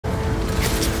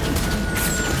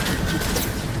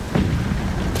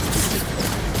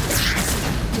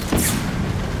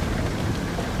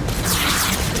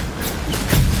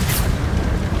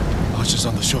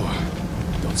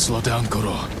Slow down,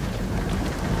 Goro.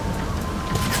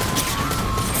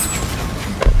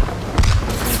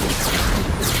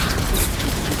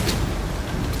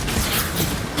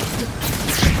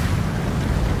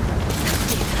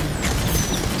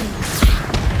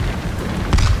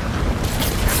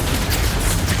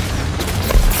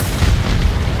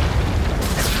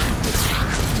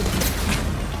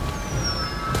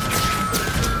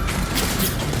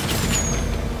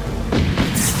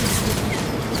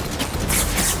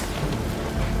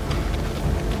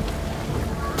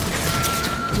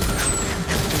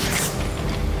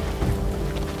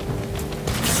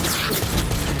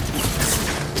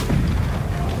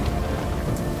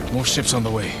 More ships on the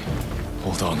way.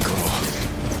 Hold on, Goro.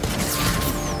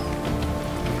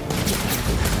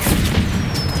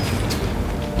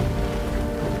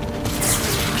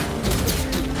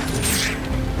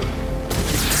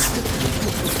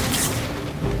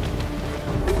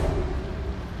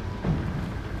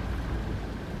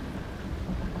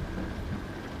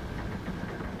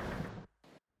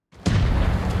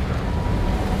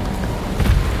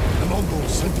 The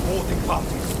Mongols sent boarding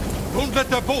parties. Don't let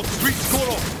their boats reach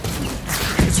Goro.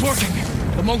 It's working!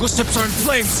 The Mongol ships are in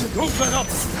flames! Don't let up!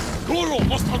 Goro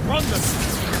must outrun them!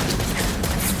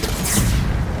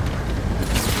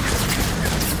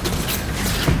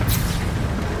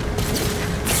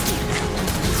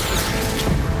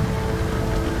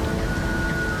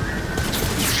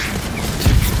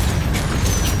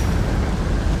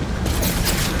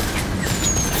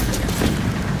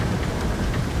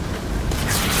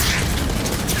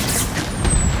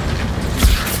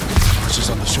 Archers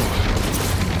on the shore.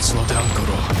 Slow down,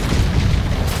 Goro.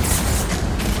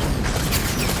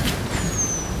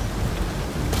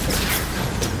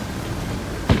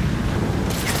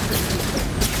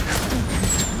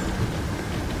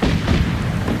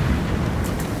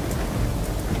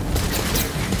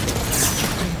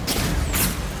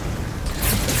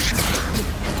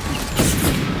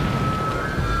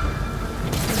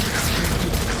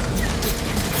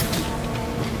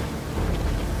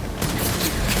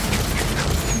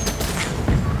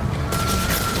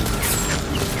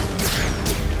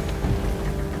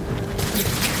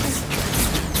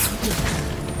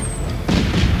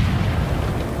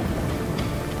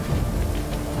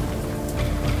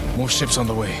 More ships on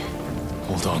the way.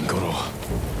 Hold on, Goro.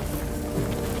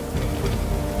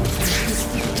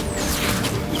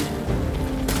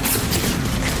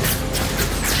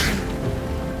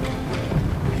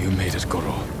 You made it,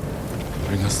 Goro.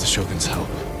 Bring us the Shogun's help.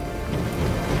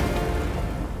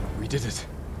 We did it.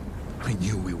 I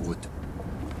knew we would.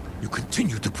 You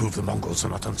continue to prove the Mongols are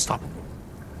not unstoppable.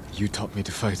 You taught me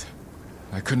to fight.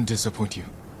 I couldn't disappoint you.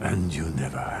 And you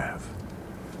never have.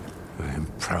 I am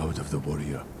proud of the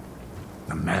warrior.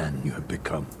 The man you have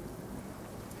become.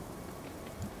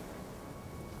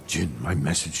 Jin, my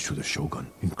message to the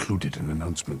Shogun included an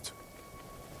announcement.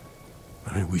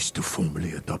 I wish to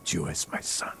formally adopt you as my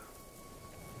son.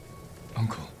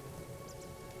 Uncle.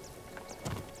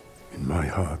 In my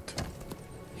heart,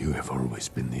 you have always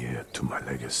been the heir to my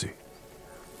legacy.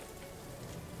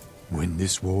 When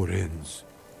this war ends,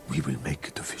 we will make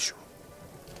it official.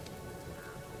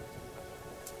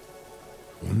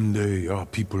 One day, our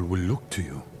people will look to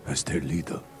you as their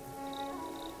leader.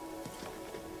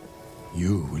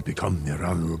 You will become their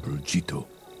honorable Jito,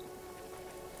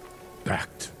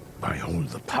 backed by all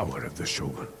the power of the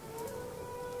Shogun.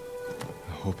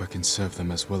 I hope I can serve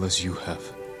them as well as you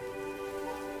have.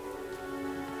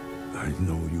 I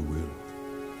know you will.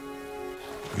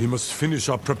 We must finish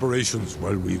our preparations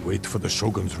while we wait for the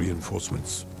Shogun's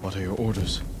reinforcements. What are your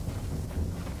orders?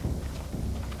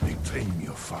 Reclaim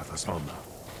your father's honor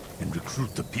and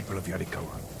recruit the people of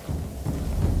Yarikawa.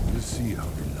 We'll see how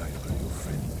reliable your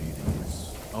friend really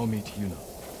is. I'll meet Yuna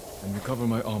and recover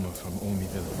my armor from Omi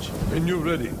village. When you're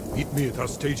ready, meet me at our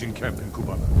staging camp in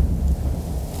Kubana.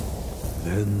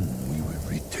 Then we will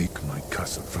retake my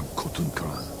castle from Khotun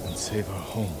Khan. And save our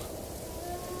home.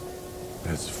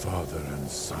 As father and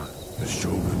son, the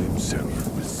Shogun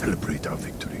himself will celebrate our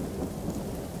victory.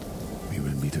 We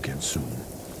will meet again soon.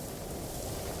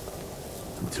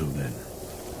 Until then,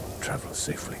 travel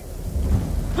safely.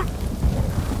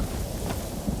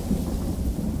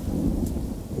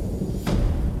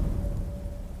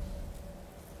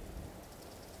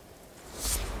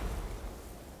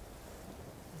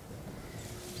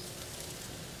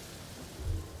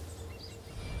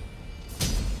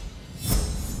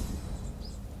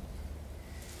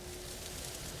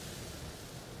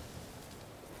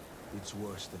 It's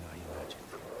worse than I imagined.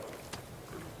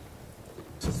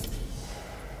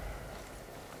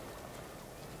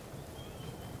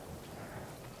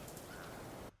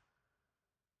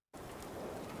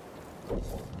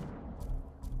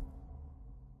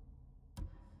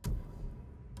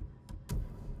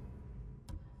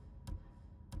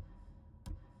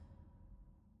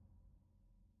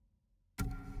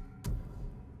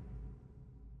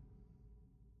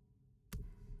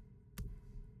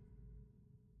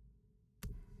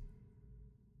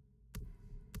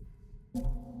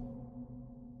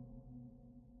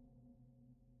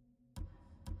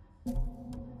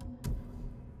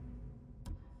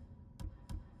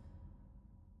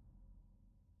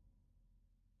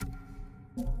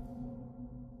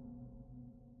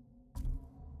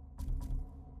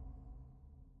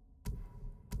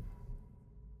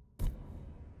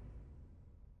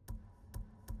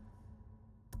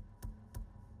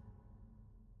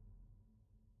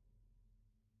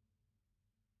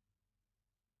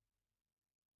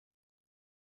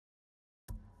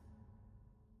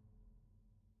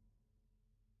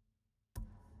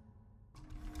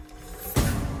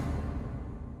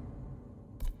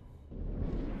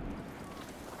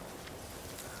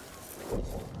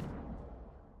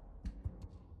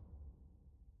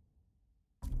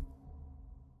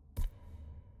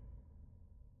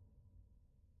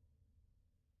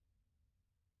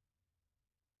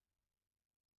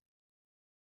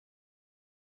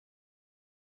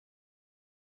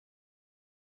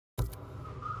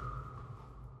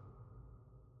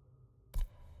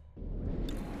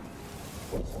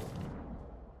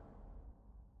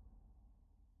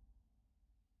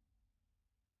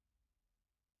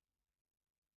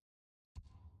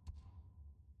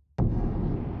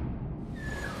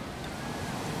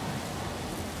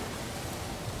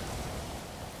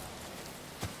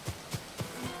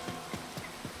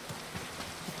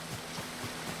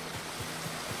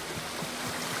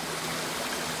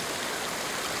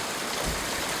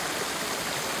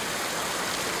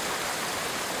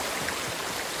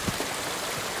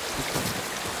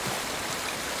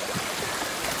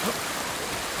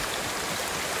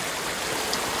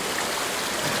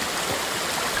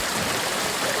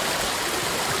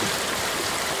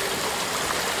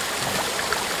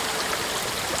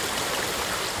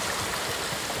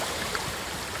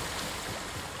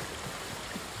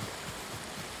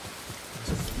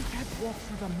 walk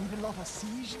through the middle of a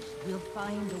siege? We'll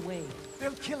find a way.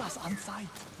 They'll kill us on sight.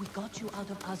 We got you out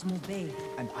of Asmo Bay.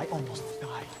 And I almost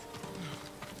died.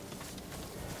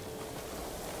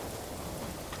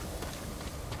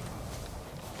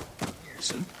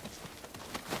 Listen.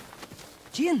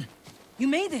 Jin, you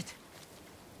made it!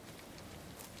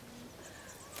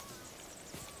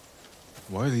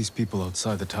 Why are these people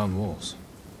outside the town walls?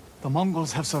 The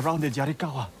Mongols have surrounded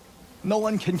Yarikawa. No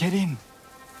one can get in.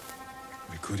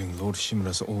 Recruiting Lord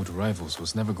Shimura's old rivals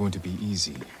was never going to be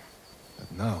easy.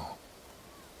 But now...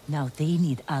 Now they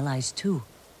need allies too.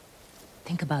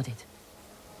 Think about it.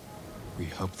 we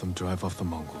help them drive off the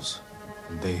Mongols,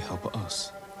 and they help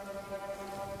us.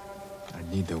 I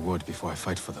need their word before I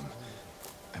fight for them.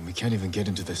 And we can't even get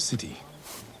into the city.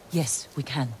 Yes, we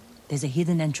can. There's a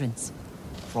hidden entrance.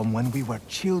 From when we were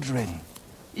children.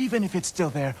 Even if it's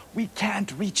still there, we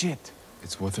can't reach it.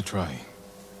 It's worth a try.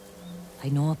 I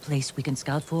know a place we can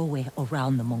scout for a way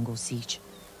around the Mongol siege.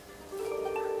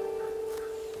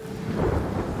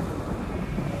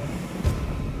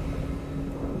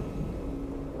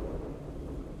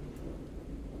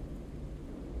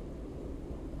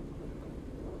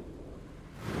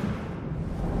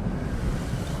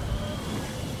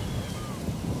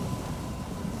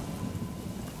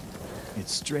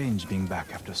 It's strange being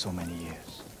back after so many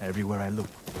years. Everywhere I look,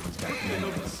 it's got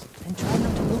memories. And try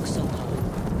not to look so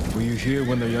hard. Were you here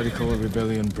when the Yarikawa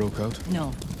rebellion broke out?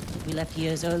 No, we left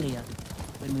years earlier,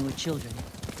 when we were children.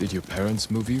 Did your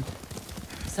parents move you?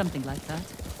 Something like that.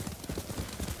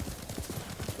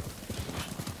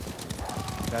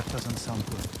 That doesn't sound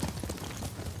good.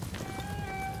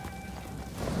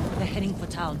 They're heading for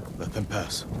town. Let them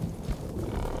pass.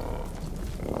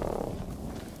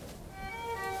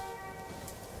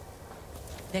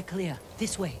 They're clear.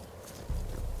 This way.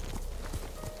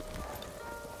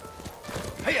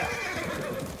 Hiya!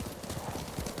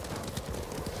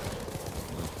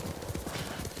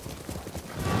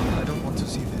 I don't want to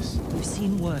see this. We've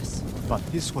seen worse. But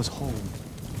this was home.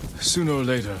 Sooner or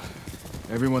later,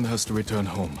 everyone has to return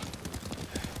home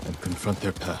and confront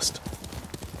their past.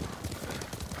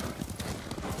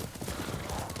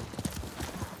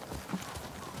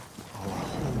 Our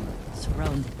home.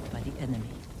 Surrounded by the enemy.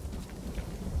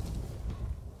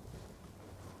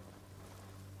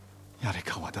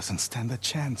 Yarikawa doesn't stand a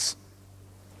chance.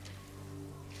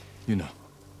 You know,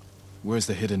 where's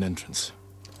the hidden entrance?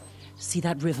 See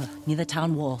that river near the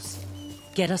town walls?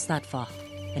 Get us that far,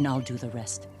 and I'll do the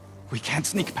rest. We can't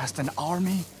sneak past an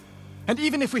army. And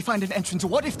even if we find an entrance,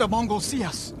 what if the Mongols see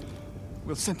us?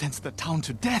 We'll sentence the town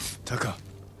to death. Taka,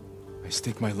 I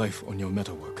stake my life on your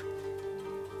metalwork.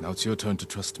 Now it's your turn to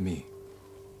trust me.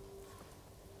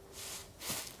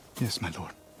 Yes, my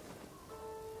lord.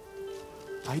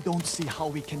 I don't see how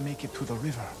we can make it to the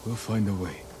river. We'll find a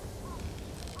way.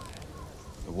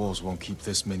 The walls won't keep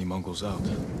this many Mongols out.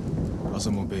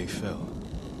 Azamo Bay fell.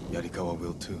 Yarikawa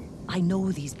will too. I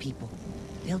know these people.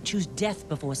 They'll choose death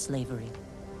before slavery.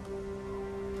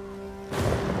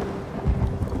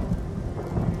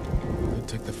 We'll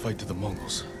take the fight to the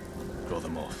Mongols. Draw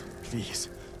them off. Please,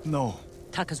 no.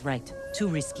 Taka's right. Too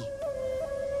risky.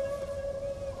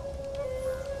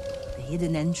 The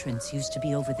hidden entrance used to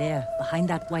be over there, behind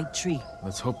that white tree.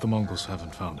 Let's hope the Mongols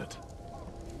haven't found it.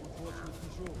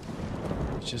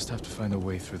 We just have to find a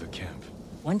way through the camp.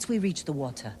 Once we reach the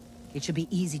water, it should be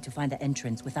easy to find the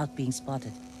entrance without being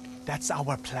spotted. That's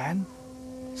our plan?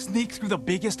 Sneak through the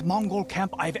biggest Mongol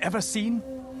camp I've ever seen?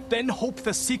 Then hope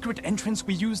the secret entrance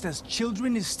we used as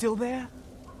children is still there?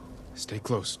 Stay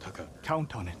close, Taka.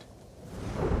 Count on it.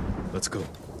 Let's go.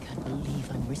 Can't believe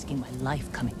I'm risking my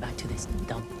life coming back to this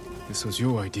dump. This was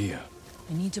your idea.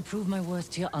 I need to prove my worth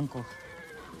to your uncle.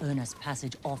 Earn us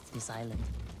passage off this island.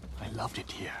 I loved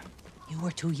it here. You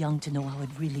were too young to know how it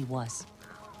really was.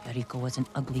 Yariko was an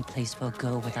ugly place for a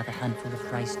girl without a handful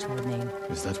of rice to her name.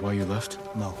 Is that why you left?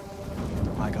 No.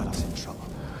 I got us in trouble.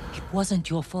 It wasn't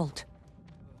your fault.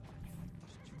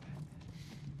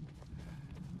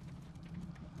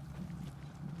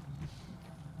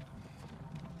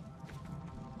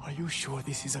 Are you sure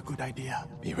this is a good idea?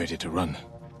 Be ready to run.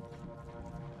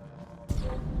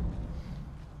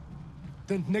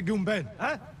 Then Negumben,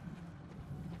 huh?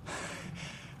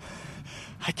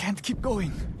 I can't keep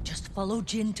going. Just follow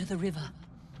Jin to the river.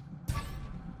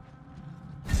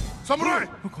 Samurai!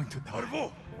 We're going to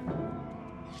die.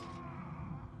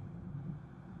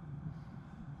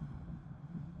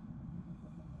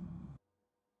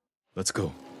 Let's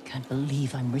go. Can't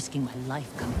believe I'm risking my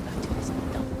life coming back to this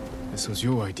dump. This was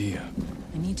your idea.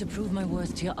 I need to prove my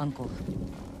worth to your uncle.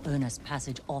 Earn us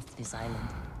passage off this island.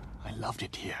 I loved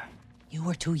it here. You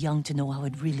were too young to know how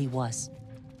it really was.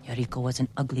 Yariko was an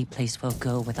ugly place for a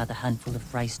girl without a handful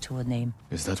of rice to her name.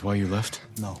 Is that why you left?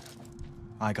 No.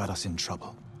 I got us in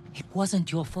trouble. It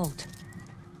wasn't your fault.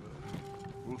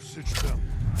 We'll sit down.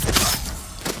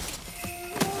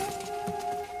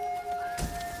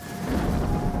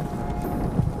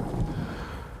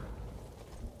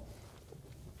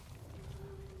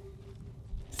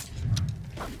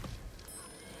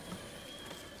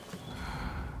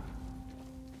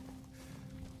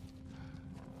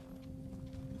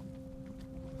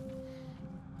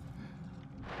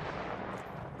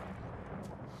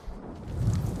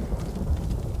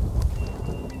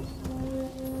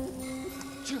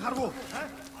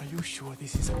 Are you sure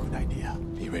this is a good idea?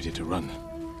 Be ready to run.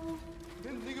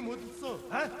 Jin, you want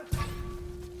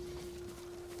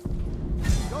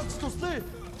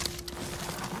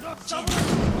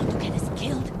to get us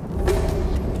killed?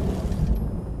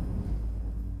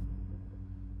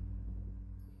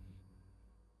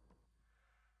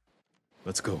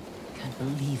 Let's go. Can't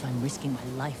believe I'm risking my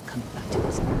life coming back to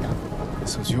this dump.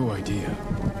 This was your idea.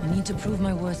 I need to prove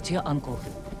my worth to your uncle.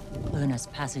 Earn us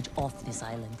passage off this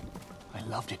island. I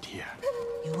loved it here.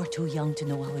 You were too young to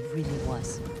know how it really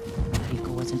was.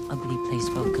 Yariko was an ugly place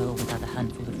for a girl without a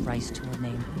handful of rice to her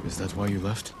name. Is that why you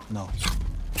left? No. I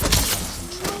got us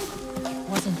in trouble. It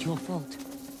wasn't your fault.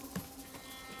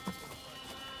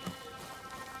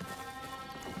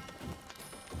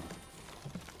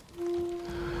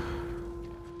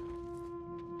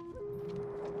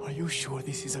 Are you sure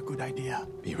this is a good idea?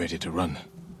 Be ready to run.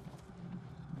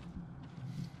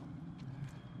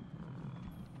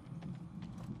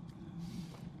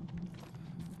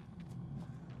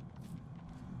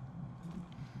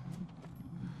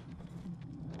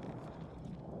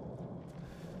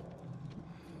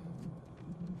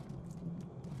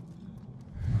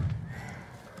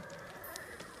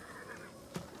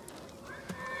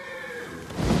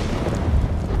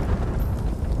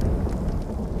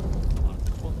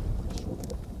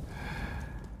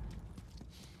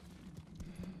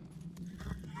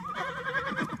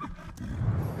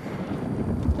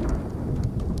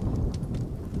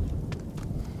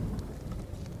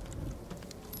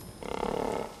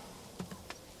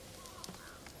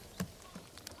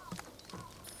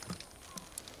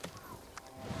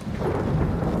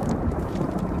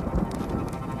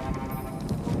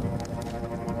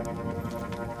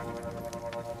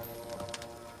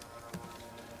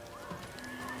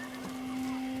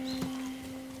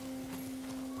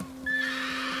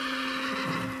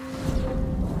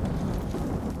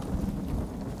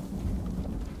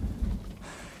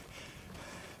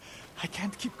 I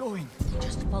can't keep going.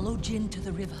 Just follow Jin to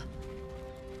the river.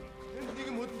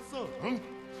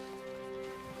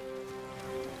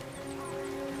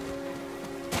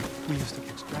 We used to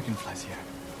catch dragonflies here,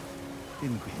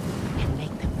 didn't we? And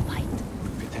make them fight.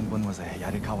 Pretend one was a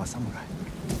Yarikawa samurai,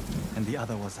 and the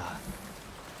other was A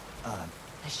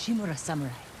Shimura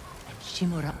samurai. And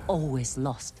Shimura always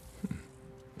lost.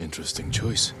 Interesting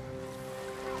choice.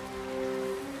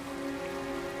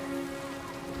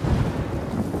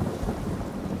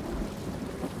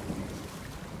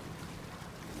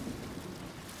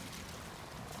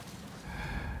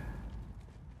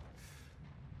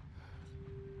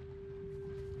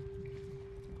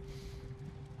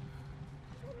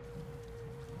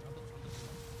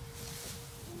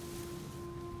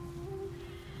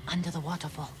 Under the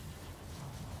waterfall.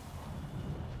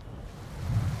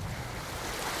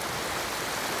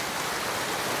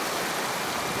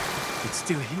 It's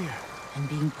still here. And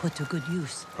being put to good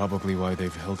use. Probably why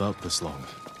they've held out this long.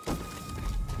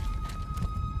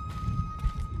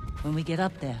 When we get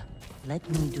up there, let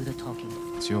me do the talking.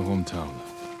 It's your hometown.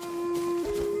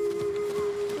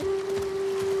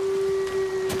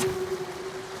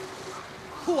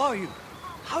 Who are you?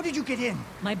 How did you get in?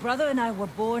 My brother and I were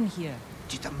born here.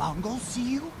 Did the Mongols see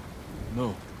you?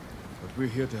 No, but we're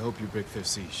here to help you break their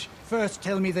siege. First,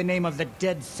 tell me the name of the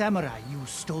dead samurai you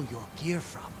stole your gear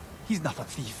from. He's not a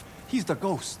thief. He's the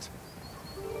ghost.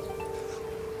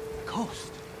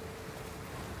 Ghost.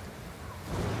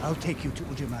 I'll take you to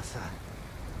Ujimasa.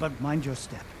 But mind your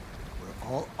step. We're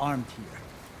all armed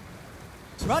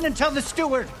here. Run and tell the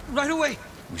steward! Right away!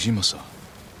 Ujimasa.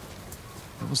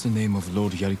 That was the name of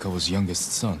Lord Yarikawa's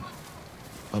youngest son.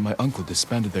 But my uncle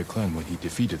disbanded their clan when he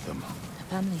defeated them. The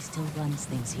family still runs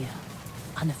things here.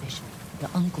 Unofficially. Your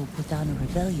uncle put down a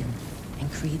rebellion and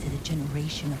created a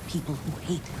generation of people who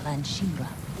hate Clan Shimura.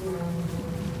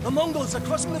 The Mongols are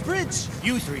crossing the bridge!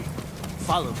 You three,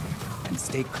 follow me and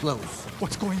stay close.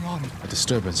 What's going on? A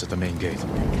disturbance at the main gate.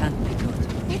 That can't be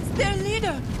good. It's their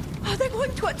leader! Are they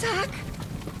going to attack?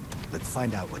 Let's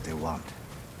find out what they want.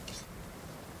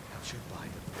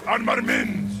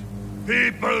 Armarment!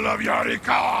 People of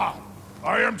Yarikawa,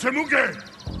 I am Temuge,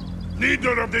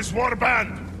 leader of this war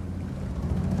band.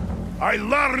 I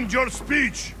learned your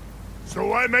speech,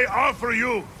 so I may offer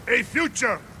you a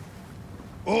future.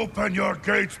 Open your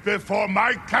gates before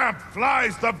my camp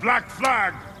flies the black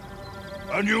flag,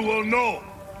 and you will know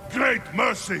great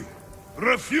mercy.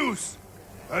 Refuse,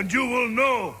 and you will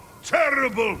know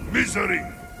terrible misery.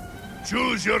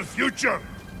 Choose your future,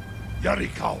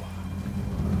 Yarikawa.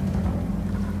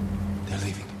 They're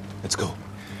leaving. Let's go.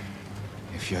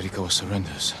 If Yarikawa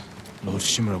surrenders, Lord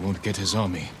Shimura won't get his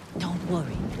army. Don't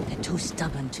worry. They're too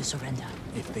stubborn to surrender.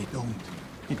 If they don't,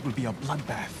 it will be a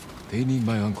bloodbath. They need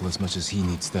my uncle as much as he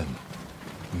needs them.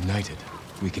 United,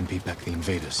 we can beat back the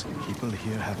invaders. People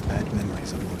here have bad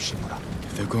memories of Lord Shimura.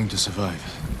 If they're going to survive,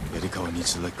 Yarikawa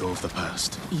needs to let go of the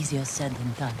past. Easier said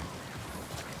than done.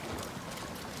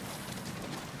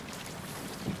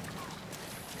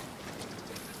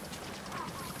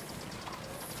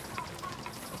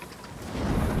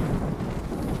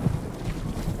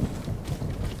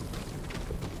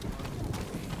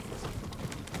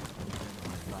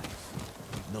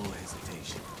 No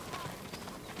hesitation.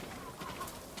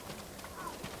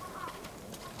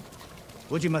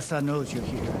 Ujimasa knows you're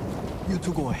here. You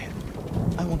two go ahead.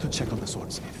 I want to check on the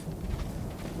swordsmith.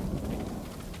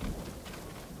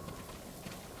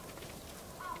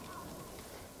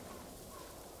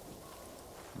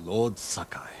 Lord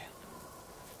Sakai.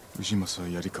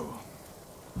 Ujimasa Yarikawa.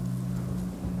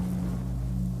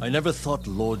 I never thought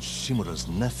Lord Shimura's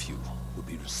nephew would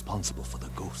be responsible for the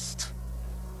ghost.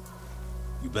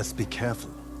 You best be careful,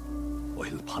 or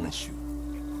he'll punish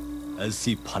you, as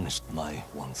he punished my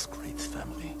once great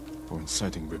family. For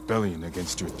inciting rebellion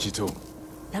against your Jito.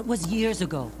 That was years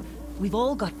ago. We've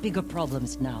all got bigger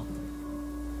problems now.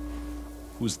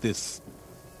 Who's this?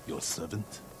 Your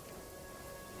servant?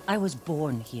 I was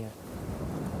born here.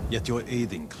 Yet you're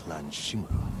aiding Clan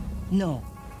Shimura. No,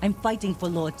 I'm fighting for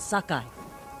Lord Sakai.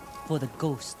 For the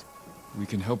ghost. We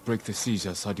can help break the siege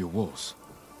outside your walls.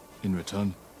 In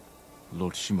return,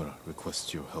 Lord Shimura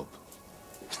requests your help.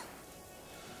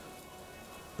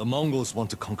 The Mongols want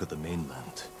to conquer the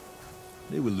mainland.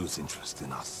 They will lose interest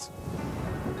in us.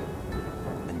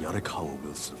 And Yarikawa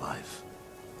will survive.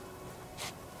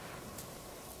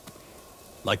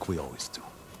 Like we always do.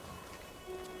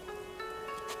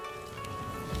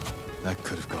 That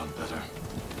could have gone better.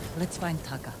 Let's find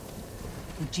Taka.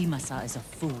 Ujimasa is a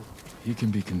fool. He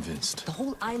can be convinced. The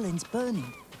whole island's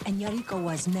burning, and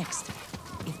Yarikawa's next.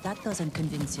 If that doesn't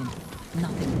convince him,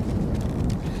 nothing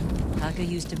will. Taka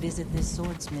used to visit this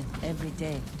swordsmith every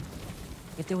day.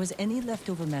 If there was any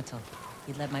leftover metal,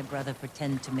 he'd let my brother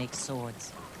pretend to make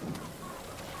swords.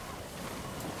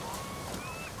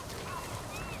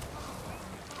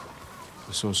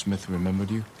 The swordsmith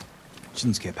remembered you?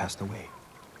 Shinsuke passed away.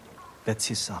 That's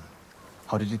his son.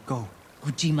 How did it go?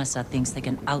 Ujimasa thinks they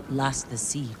can outlast the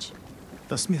siege.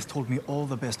 The smith told me all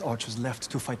the best archers left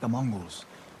to fight the Mongols,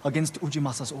 against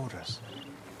Ujimasa's orders.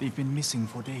 They've been missing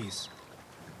for days.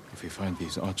 If we find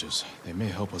these archers, they may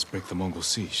help us break the Mongol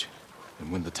siege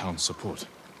and win the town's support.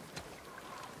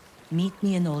 Meet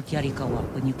me in old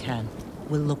Yarikawa when you can.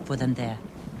 We'll look for them there.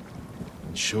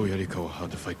 And show Yarikawa how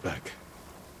to fight back.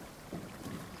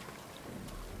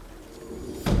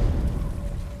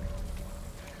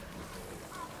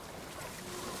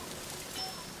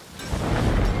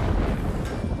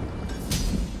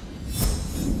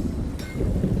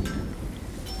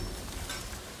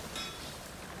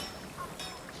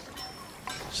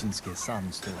 Shinsuke's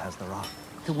son still has the rock.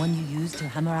 The one you used to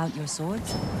hammer out your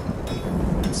swords?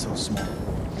 It's so small.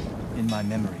 In my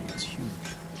memory, it's huge.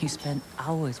 You spent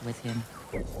hours with him.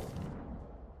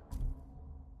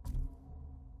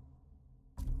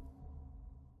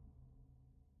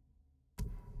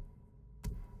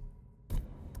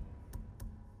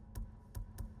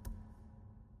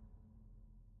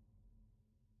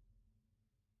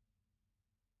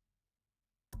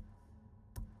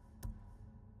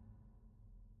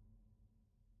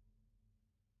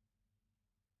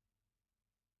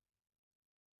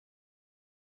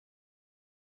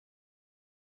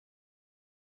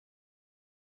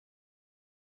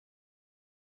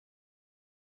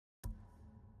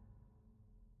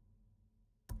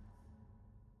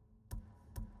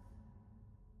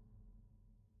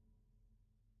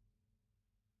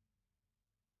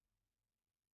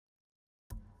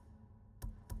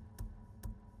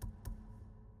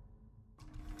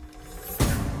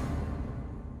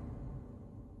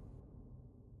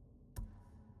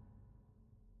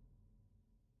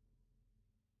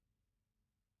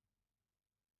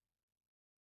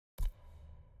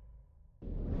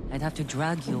 I'd have to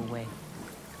drag you away.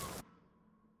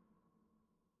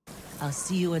 I'll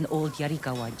see you in old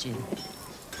Yarikawa, Jin.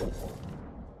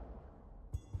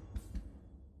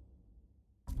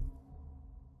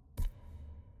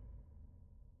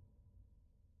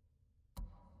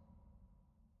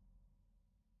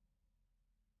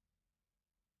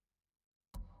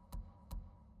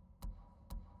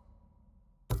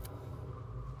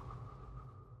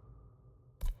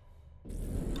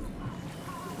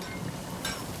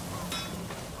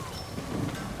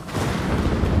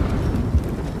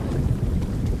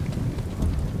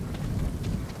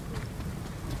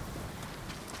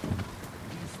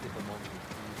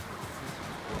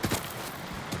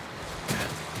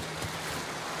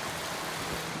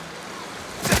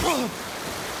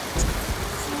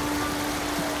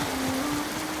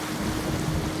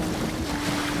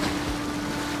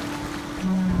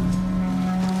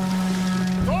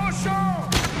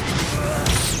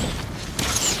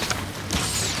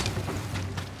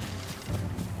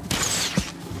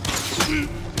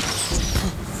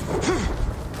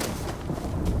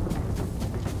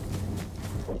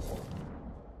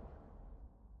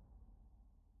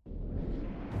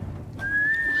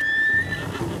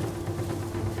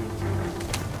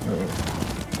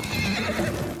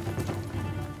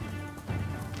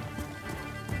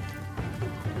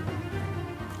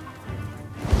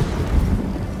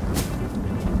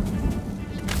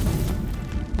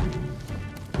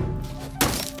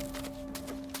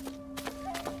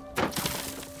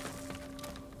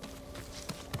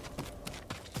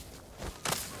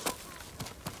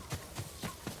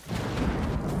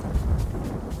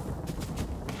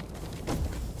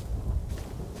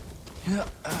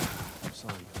 I'm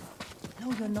sorry.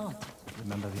 No, you're not.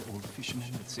 Remember the old fisherman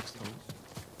with 6 toes?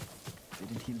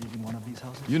 Didn't he live in one of these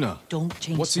houses? Yuna, Don't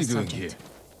change what's the he doing subject. here?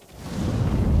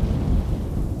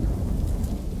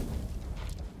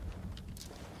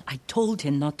 I told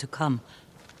him not to come.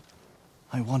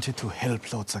 I wanted to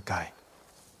help Lord Sakai.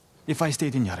 If I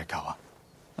stayed in Yarikawa,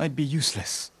 I'd be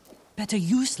useless. Better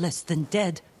useless than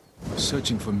dead.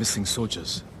 Searching for missing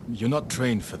soldiers. You're not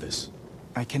trained for this.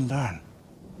 I can learn.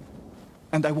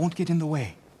 And I won't get in the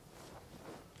way.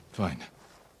 Fine.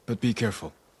 But be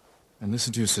careful. And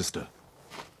listen to your sister.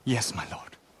 Yes, my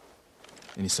lord.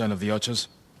 Any sign of the archers?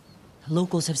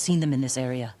 Locals have seen them in this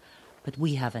area, but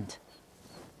we haven't.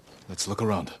 Let's look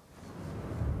around.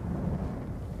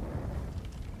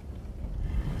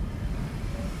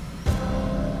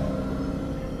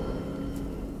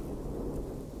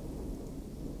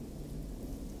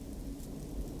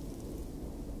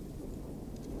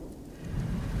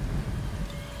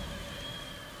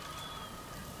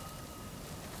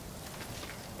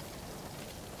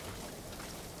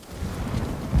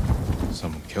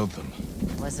 Someone killed them.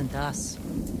 Wasn't us.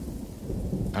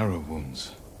 Arrow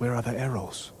wounds. Where are the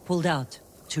arrows? Pulled out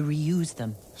to reuse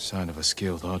them. Sign of a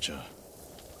skilled archer.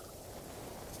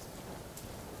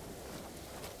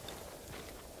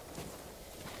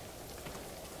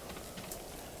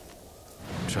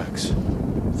 Tracks.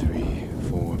 3,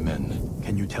 4 men.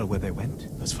 Can you tell where they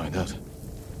went? Let's find out.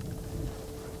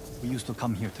 We used to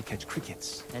come here to catch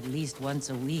crickets. At least once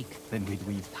a week. Then we'd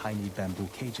weave tiny bamboo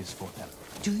cages for them.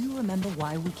 Do you remember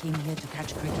why we came here to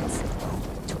catch crickets?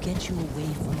 To get you away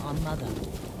from our mother.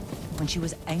 When she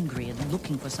was angry and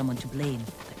looking for someone to blame,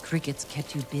 the crickets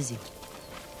kept you busy.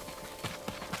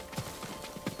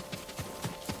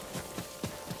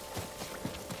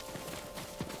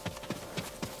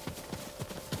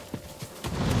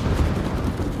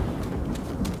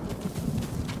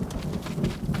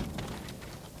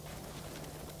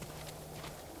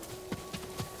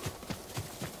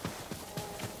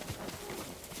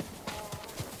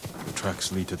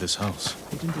 Tracks lead to this house.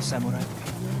 Didn't the samurai?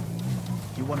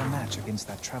 You won a match against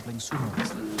that traveling sumo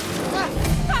wrestler.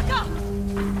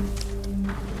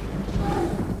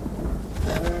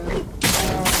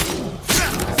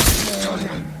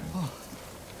 Oh,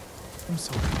 I'm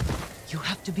sorry. You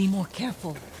have to be more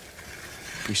careful.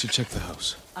 We should check the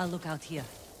house. I'll look out here.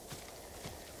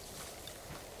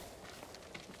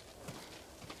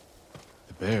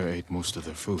 The bear ate most of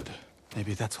their food.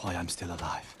 Maybe that's why I'm still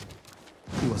alive.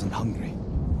 He wasn't hungry.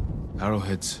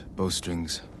 Arrowheads,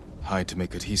 bowstrings, hide to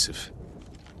make adhesive.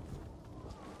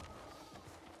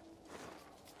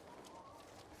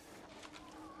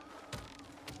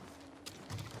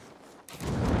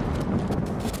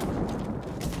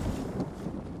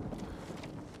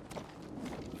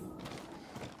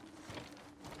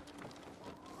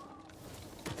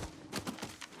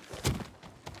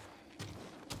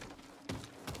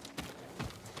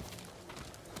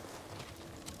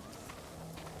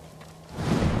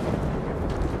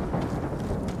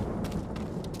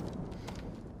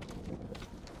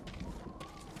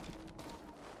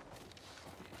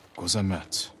 Gozan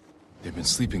mats. They've been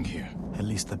sleeping here. At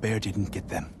least the bear didn't get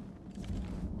them.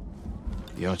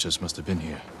 The archers must have been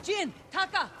here. Jin!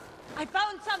 Taka! I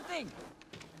found something!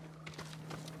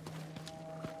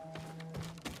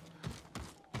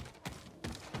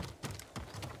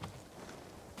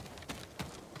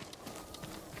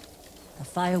 The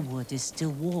firewood is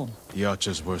still warm. The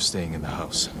archers were staying in the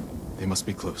house. They must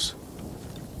be close.